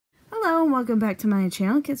Hello and welcome back to my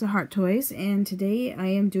channel, Kids of Heart Toys, and today I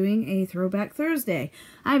am doing a Throwback Thursday.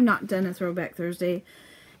 I have not done a Throwback Thursday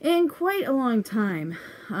in quite a long time,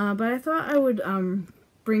 but I thought I would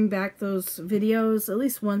bring back those videos at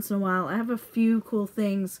least once in a while. I have a few cool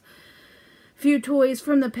things, few toys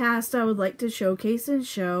from the past I would like to showcase and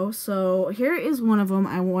show, so here is one of them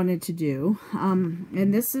I wanted to do,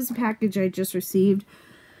 and this is a package I just received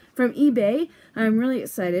from eBay. I'm really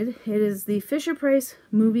excited. It is the Fisher-Price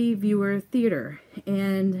Movie Viewer Theater,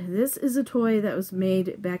 and this is a toy that was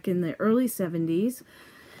made back in the early 70s.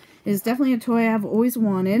 It is definitely a toy I've always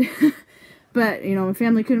wanted, but you know, my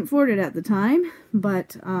family couldn't afford it at the time,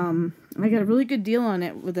 but I got a really good deal on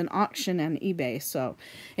it with an auction on eBay. So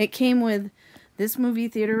it came with this movie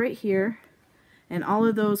theater right here and all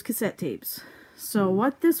of those cassette tapes. So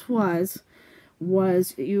what this was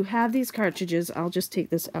you have these cartridges. I'll just take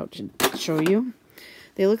this out to show you.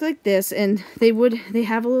 They look like this, and they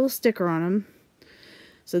have a little sticker on them.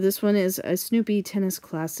 So this one is a Snoopy Tennis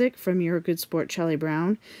Classic from Your Good Sport Charlie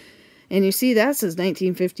Brown, and you see that says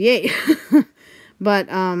 1958. But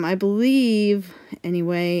I believe,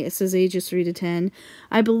 anyway, it says ages 3 to 10.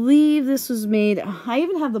 I believe this was made, I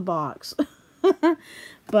even have the box.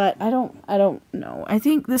 But I don't know. I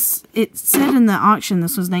think this, it said in the auction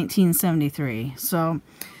this was 1973. So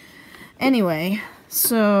anyway,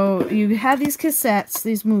 so you have these cassettes,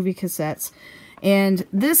 these movie cassettes, and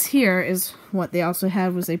this here is what they also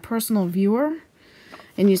had, was a personal viewer.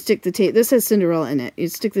 And you stick the tape, this has Cinderella in it. You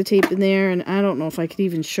stick the tape in there, and I don't know if I could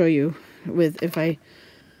even show you with, if I,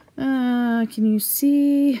 can you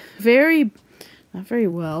see? Not very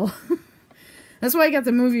well. That's why I got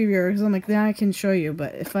the movie viewer, because I'm like, then I can show you.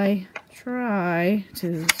 But if I try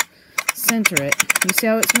to center it, you see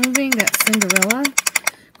how it's moving? That's Cinderella.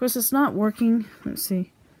 Of course, it's not working. Let's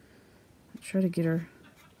see. I'll try to get her,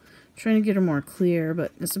 trying to get her more clear,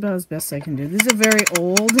 but it's about as best I can do. This is very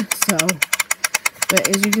old, so. But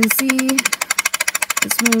as you can see,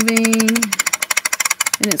 it's moving,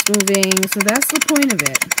 and it's moving. So that's the point of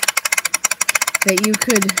it, that you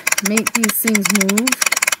could make these things move.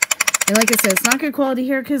 And like I said, it's not good quality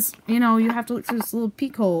here because, you know, you have to look through this little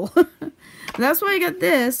peek hole. That's why I got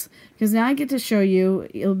this, because now I get to show you.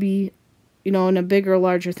 It'll be, you know, in a bigger,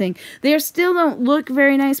 larger thing. They still don't look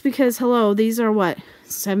very nice because, hello, these are what,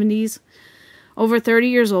 70s? Over 30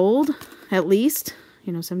 years old, at least.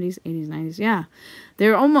 You know, 70s, 80s, 90s, yeah.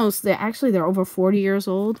 They're over 40 years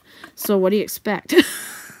old. So what do you expect?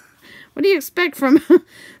 What do you expect from...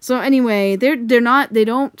 So anyway, they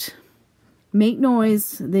don't make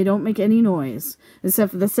noise. They don't make any noise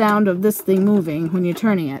except for the sound of this thing moving when you're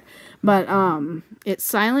turning it. But it's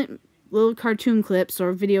silent little cartoon clips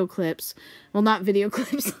or video clips. Well, not video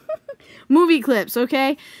clips. Movie clips,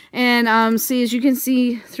 okay? And see, as you can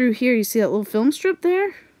see through here, you see that little film strip there?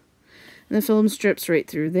 And the film strips right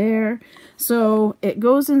through there. So it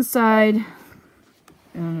goes inside,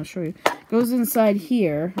 I'll show you. It goes inside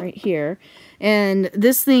here, right here. And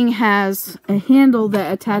this thing has a handle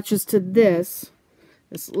that attaches to this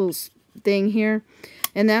little thing here.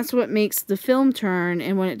 And that's what makes the film turn.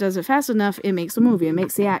 And when it does it fast enough, it makes a movie. It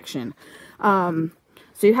makes the action.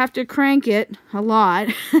 So you have to crank it a lot.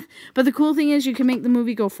 But the cool thing is you can make the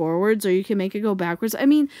movie go forwards or you can make it go backwards. I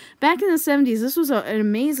mean, back in the 70s, this was an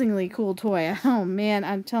amazingly cool toy. Oh, man,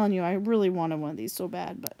 I'm telling you, I really wanted one of these so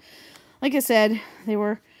bad. But like I said, they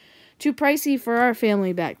were too pricey for our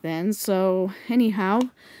family back then. So anyhow,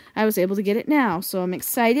 I was able to get it now. So I'm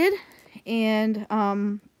excited. And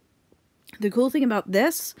the cool thing about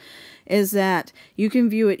this is that you can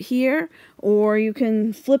view it here, or you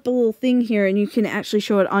can flip a little thing here and you can actually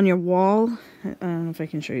show it on your wall. I don't know if I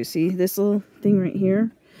can show you. See this little thing right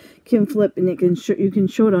here can flip, and you can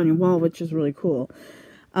show it on your wall, which is really cool.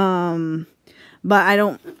 But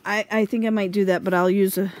I think I might do that, but I'll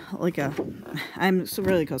use I'm so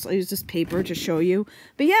really close. I'll use this paper to show you.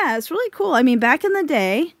 But yeah, it's really cool. I mean, back in the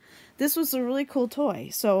day, this was a really cool toy.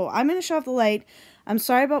 So I'm going to shut off the light. I'm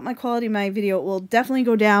sorry about my quality of my video. It will definitely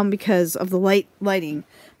go down because of the lighting.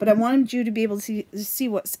 But I wanted you to be able to see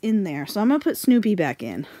what's in there. So I'm going to put Snoopy back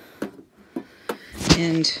in.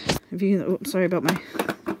 And if you, sorry about my...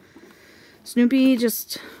 Snoopy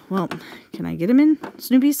just, well, can I get him in?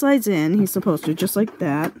 Snoopy slides in. He's supposed to, just like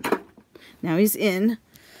that. Now he's in.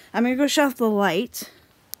 I'm going to go shut off the light.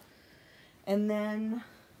 And then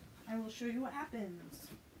I will show you what happens.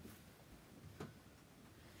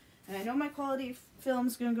 And I know my quality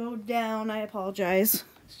film's going to go down. I apologize.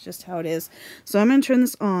 It's just how it is. So I'm going to turn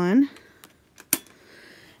this on.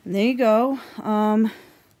 And there you go. Don't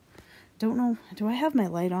know. Do I have my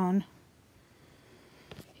light on?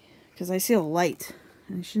 Because I see a light.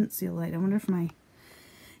 And I shouldn't see a light. I wonder if my...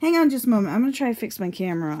 Hang on just a moment. I'm going to try to fix my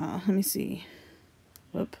camera. Let me see.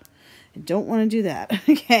 Whoop. I don't want to do that.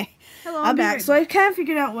 Okay. Hello, I'm back. So I kind of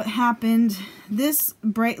figured out what happened. This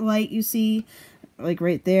bright light you see, like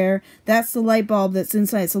right there, that's the light bulb that's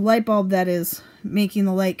inside. It's a light bulb that is making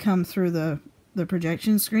the light come through the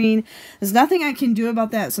projection screen. There's nothing I can do about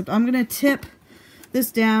that, so I'm going to tip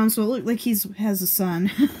this down so it looks like he has a sun.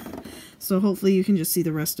 So hopefully you can just see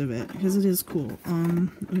the rest of it, because it is cool.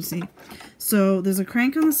 Let me see. So there's a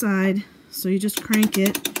crank on the side, so you just crank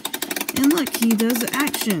it, and look, he does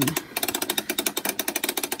action.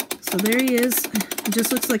 So there he is. It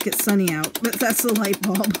just looks like it's sunny out, but that's the light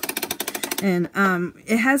bulb. And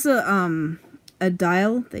it has a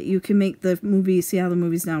dial that you can make the movie, see how the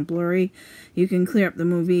movie's now blurry. You can clear up the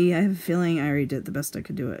movie. I have a feeling I already did the best I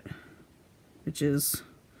could do it, which is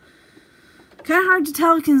kind of hard to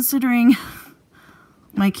tell considering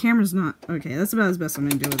my camera's not... Okay, that's about as best I'm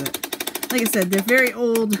going to do with it. Like I said, they're very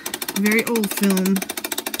old film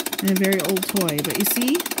and a very old toy. But you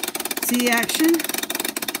see the action?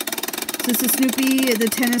 So this is Snoopy, the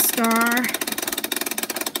tennis star,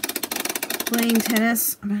 playing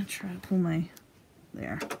tennis. I'm going to try to pull my...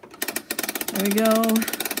 There we go.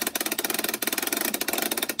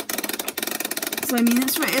 So, I mean,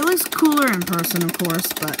 it looks cooler in person, of course,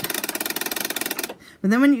 but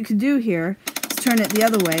then what you can do here is turn it the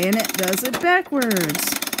other way, and it does it backwards.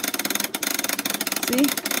 See?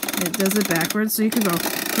 It does it backwards, so you can go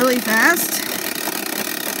really fast.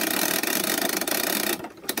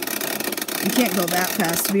 You can't go that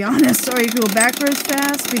fast, to be honest, or you can go backwards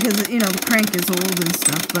fast, because, you know, the crank is old and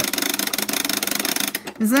stuff, but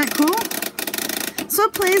isn't that cool? So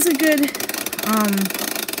it plays a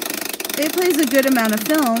good amount of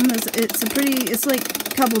film. It's like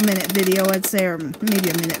a couple minute video, I'd say, or maybe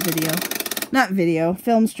a minute video. Not video,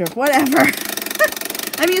 film strip, whatever.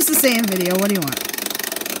 I'm used to saying video, what do you want?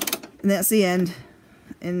 And that's the end.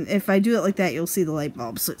 And if I do it like that, you'll see the light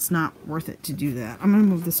bulb, so it's not worth it to do that. I'm going to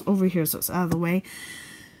move this over here so it's out of the way.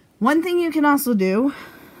 One thing you can also do,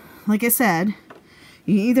 like I said,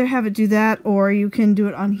 you can either have it do that, or you can do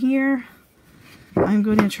it on here. I'm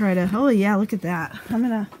going to try to... Oh, yeah, look at that. I'm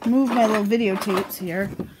going to move my little videotapes here.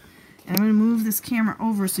 And I'm going to move this camera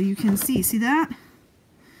over so you can see. See that?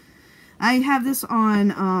 I have this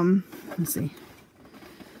on... let's see.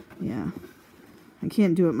 Yeah. I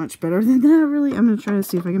can't do it much better than that, really. I'm going to try to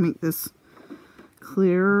see if I can make this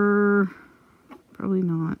clearer. Probably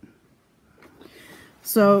not.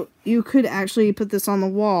 So, you could actually put this on the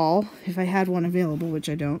wall if I had one available, which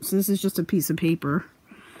I don't. So, this is just a piece of paper.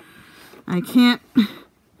 I can't...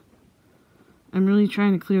 I'm really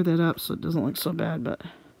trying to clear that up so it doesn't look so bad, but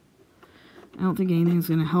I don't think anything's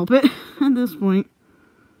going to help it at this point.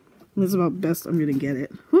 That's about best I'm going to get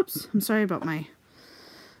it. Whoops, I'm sorry about my...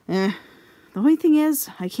 The only thing is,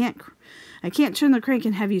 I can't turn the crank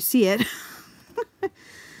and have you see it.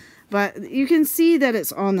 But you can see that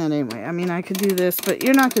it's on that anyway. I mean, I could do this, but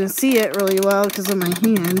you're not going to see it really well because of my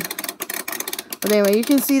hand. But anyway, you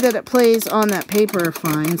can see that it plays on that paper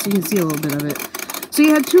fine, so you can see a little bit of it. So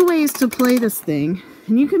you have two ways to play this thing.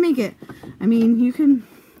 And you can make it, I mean, you can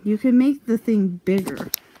make the thing bigger.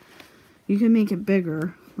 You can make it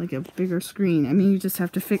bigger, like a bigger screen. I mean, you just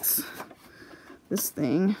have to fix this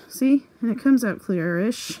thing. See? And it comes out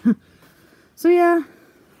clear-ish. So yeah.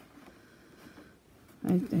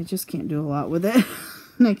 I just can't do a lot with it.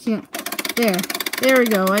 And I can't... There we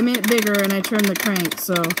go. I made it bigger and I turned the crank,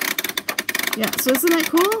 so... Yeah, so isn't that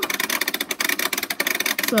cool?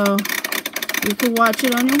 So, you can watch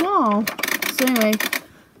it on your wall. So anyway,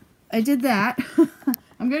 I did that.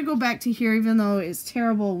 I'm going to go back to here, even though it's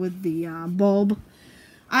terrible with the bulb.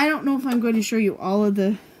 I don't know if I'm going to show you all of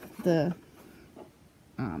the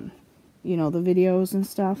you know, the videos and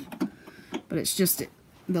stuff. But it's just...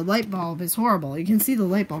 The light bulb is horrible. You can see the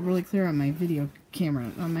light bulb really clear on my video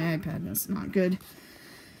camera, on my iPad, and it's not good.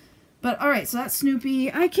 But, alright, so that's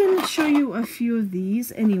Snoopy. I can show you a few of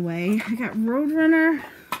these anyway. I got Roadrunner.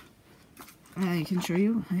 I can show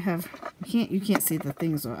you. I have, you can't see the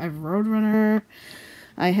things though. I have Roadrunner.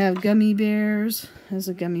 I have Gummy Bears. There's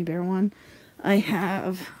a Gummy Bear one. I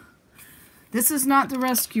have, this is not the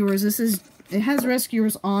Rescuers. This is, it has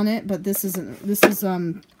Rescuers on it, but this isn't, this is,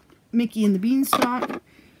 Mickey and the Beanstalk.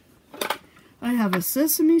 I have a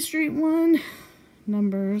Sesame Street one.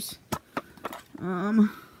 Numbers. I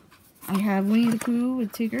have Winnie the Pooh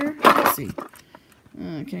with Tigger. Let's see.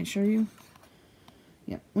 Can I show you?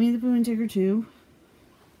 Yep, Winnie the Pooh and Tigger 2.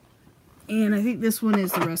 And I think this one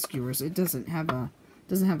is the Rescuers. It doesn't have a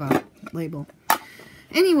label.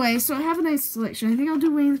 Anyway, so I have a nice selection. I think I'll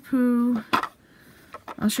do Winnie the Pooh.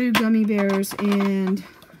 I'll show you Gummy Bears and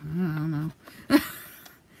I don't know.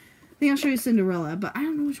 think I'll show you Cinderella, but I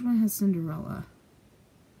don't know which one has Cinderella.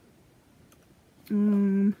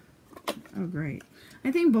 Oh, great.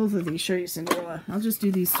 I think both of these show you Cinderella. I'll just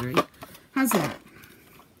do these 3. How's that?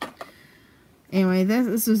 Anyway,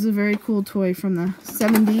 this is a very cool toy from the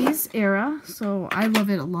 70s era, so I love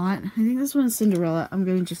it a lot. I think this one is Cinderella. I'm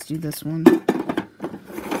going to just do this one.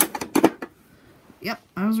 Yep,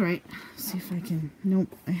 I was right. Let's see if I can...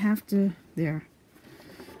 Nope, I have to... There.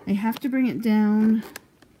 I have to bring it down.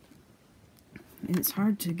 And it's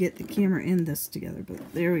hard to get the camera and this together,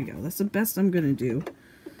 but there we go. That's the best I'm going to do.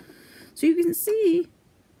 So you can see...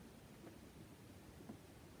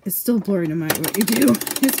 It's still blurry no matter what you do.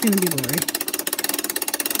 It's going to be blurry.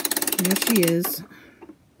 There she is.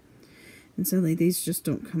 And sadly, these just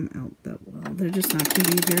don't come out that well. They're just not going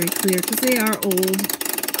to be very clear because they are old.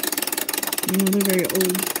 You know, they're very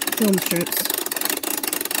old film strips.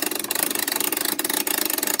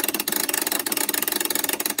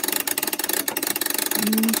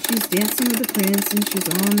 And she's dancing with the prince, and she's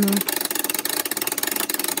on the...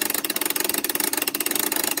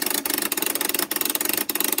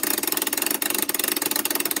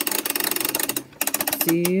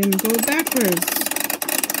 See him go backwards.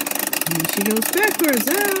 And she goes backwards.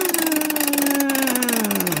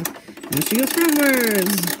 And she goes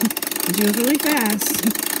frontwards. And she goes really fast.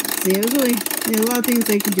 See, it was really... There's a lot of things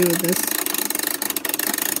they could do with this.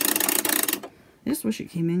 I just wish it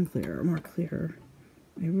came in clearer, more clearer.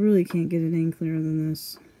 I really can't get it in clearer than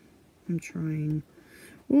this. I'm trying.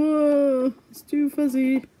 Whoa! It's too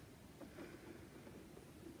fuzzy.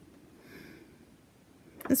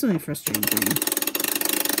 That's the only frustrating thing.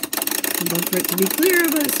 I'd love for it to be clear,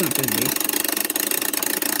 but it's not going to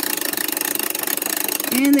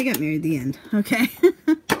be. And they got married at the end. Okay.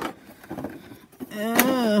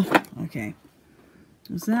 Okay.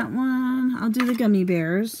 Was that one? I'll do the gummy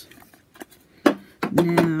bears.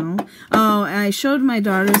 Now. Oh, I showed my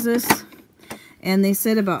daughters this. And they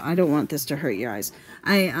said about... I don't want this to hurt your eyes.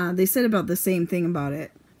 They said about the same thing about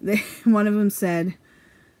it. One of them said...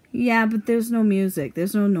 Yeah, but there's no music.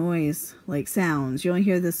 There's no noise, like sounds. You only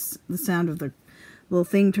hear the sound of the little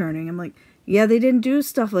thing turning. I'm like, yeah, they didn't do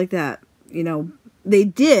stuff like that. You know, they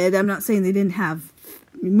did. I'm not saying they didn't have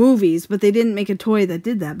movies, but they didn't make a toy that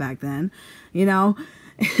did that back then. You know,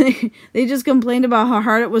 they just complained about how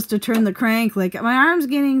hard it was to turn the crank. Like, my arm's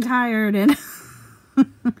getting tired. And,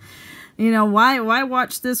 you know, why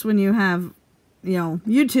watch this when you have, you know,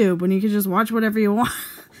 YouTube, when you can just watch whatever you want?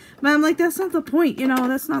 But I'm like, that's not the point, you know,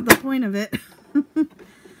 that's not the point of it.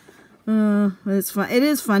 But it's fun. It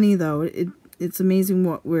is funny, though. It's amazing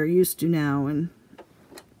what we're used to now, and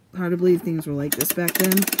hard to believe things were like this back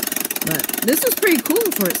then. But this was pretty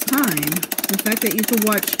cool for its time. The fact that you could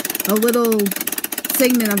watch a little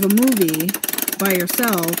segment of a movie by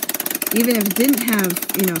yourself, even if it didn't have,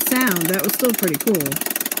 you know, sound, that was still pretty cool.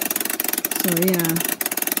 So, yeah.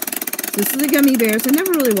 This is the Gummy Bears. I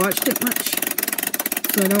never really watched it much.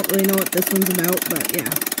 So I don't really know what this one's about, but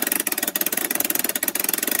yeah.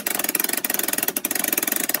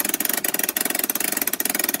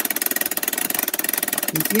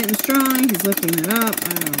 He's getting strong, he's lifting it up,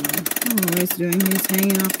 I don't know what he's doing, he's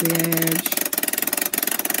hanging off the edge.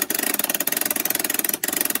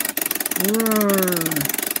 Roar.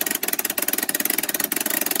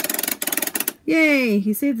 Yay,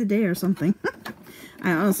 he saved the day or something.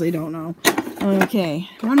 I honestly don't know. Okay,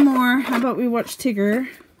 one more. How about we watch Tigger?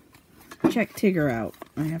 Check Tigger out.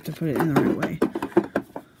 I have to put it in the right way.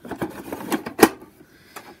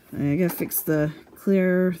 I gotta fix the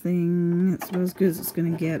clear thing. It's about as good as it's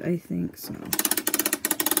gonna get, I think, so.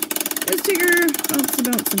 There's Tigger! Bounce,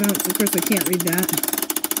 bounce, bounce. Of course I can't read that.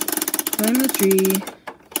 Climb the tree.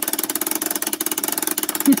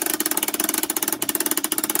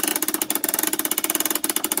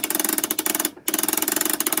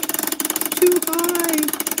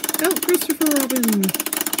 Help, Christopher Robin!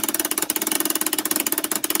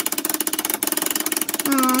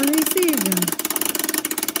 Aw, they saved him.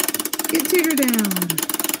 Get Tigger down.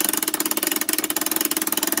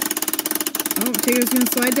 Oh, Tigger's gonna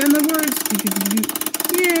slide down the words.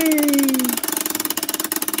 Yay!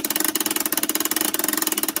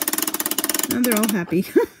 Now they're all happy.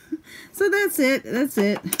 So that's it. That's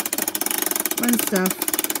it. Fun stuff.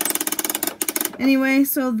 Anyway,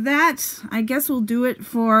 so that, I guess, will do it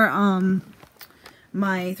for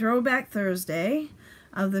my Throwback Thursday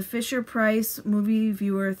of the Fisher-Price Movie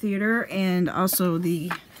Viewer Theater, and also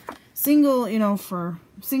the single, you know, for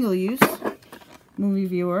single use movie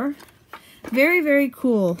viewer. Very, very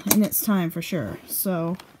cool in its time, for sure.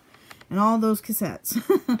 So, and all those cassettes.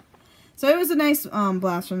 So it was a nice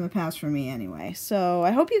blast from the past for me anyway. So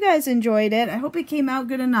I hope you guys enjoyed it. I hope it came out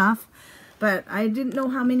good enough. But I didn't know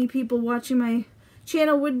how many people watching my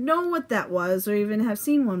channel would know what that was or even have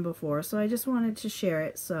seen one before. So I just wanted to share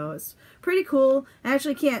it. So it's pretty cool. I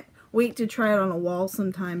actually can't wait to try it on a wall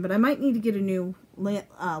sometime. But I might need to get a new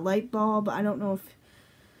light bulb. I don't know if...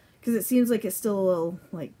 because it seems like it's still a little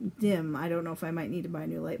like dim. I don't know if I might need to buy a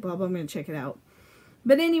new light bulb. I'm going to check it out.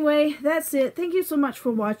 But anyway, that's it. Thank you so much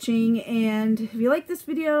for watching, and if you like this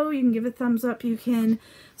video, you can give it a thumbs up. You can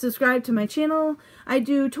subscribe to my channel. I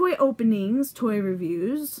do toy openings, toy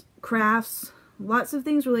reviews, crafts, lots of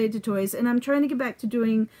things related to toys, and I'm trying to get back to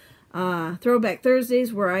doing Throwback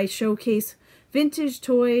Thursdays where I showcase vintage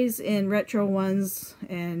toys and retro ones.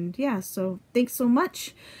 And yeah, so thanks so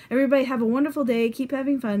much. Everybody have a wonderful day. Keep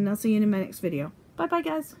having fun, and I'll see you in my next video. Bye-bye,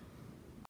 guys.